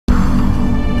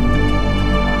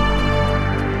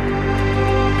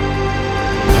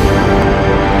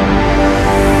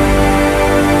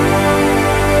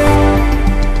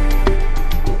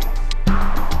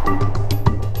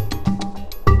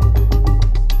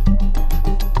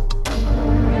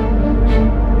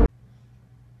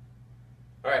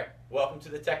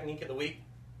technique of the week.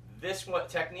 This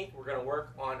technique, we're going to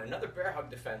work on another bear hug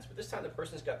defense, but this time the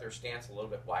person's got their stance a little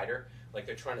bit wider, like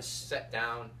they're trying to set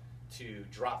down to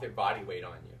drop their body weight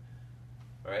on you.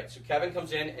 All right, so Kevin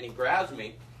comes in and he grabs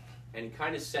me and he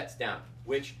kind of sets down,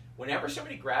 which whenever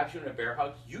somebody grabs you in a bear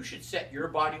hug, you should set your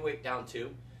body weight down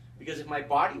too, because if my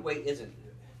body weight isn't,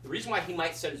 the reason why he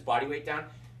might set his body weight down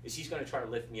is he's going to try to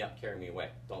lift me up, carry me away.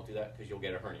 Don't do that because you'll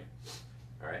get a hernia.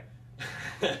 All right?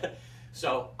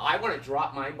 So I want to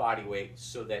drop my body weight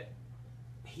so that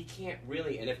he can't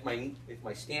really, and if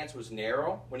my stance was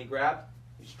narrow when he grabbed,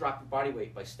 you just drop your body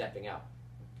weight by stepping out.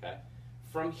 Okay?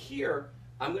 From here,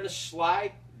 I'm going to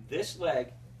slide this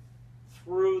leg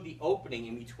through the opening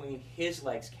in between his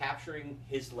legs, capturing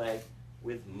his leg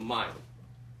with mine.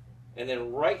 And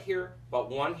then right here, about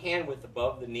one hand width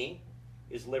above the knee,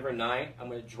 is liver 9. I'm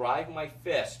going to drive my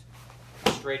fist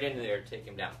straight into there to take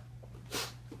him down.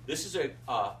 This is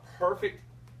a perfect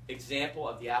example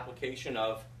of the application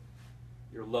of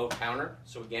your low counter.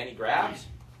 So again, he grabs,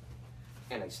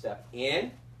 and I step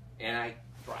in, and I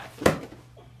drive.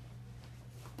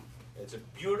 It's a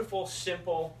beautiful,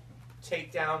 simple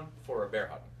takedown for a bear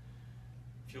hug.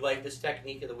 If you like this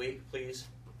technique of the week, please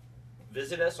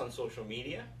visit us on social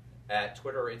media at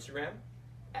Twitter or Instagram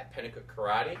at Penacook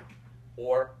Karate,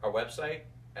 or our website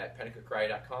at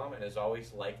penacookkarate.com, and as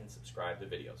always, like and subscribe to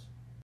videos.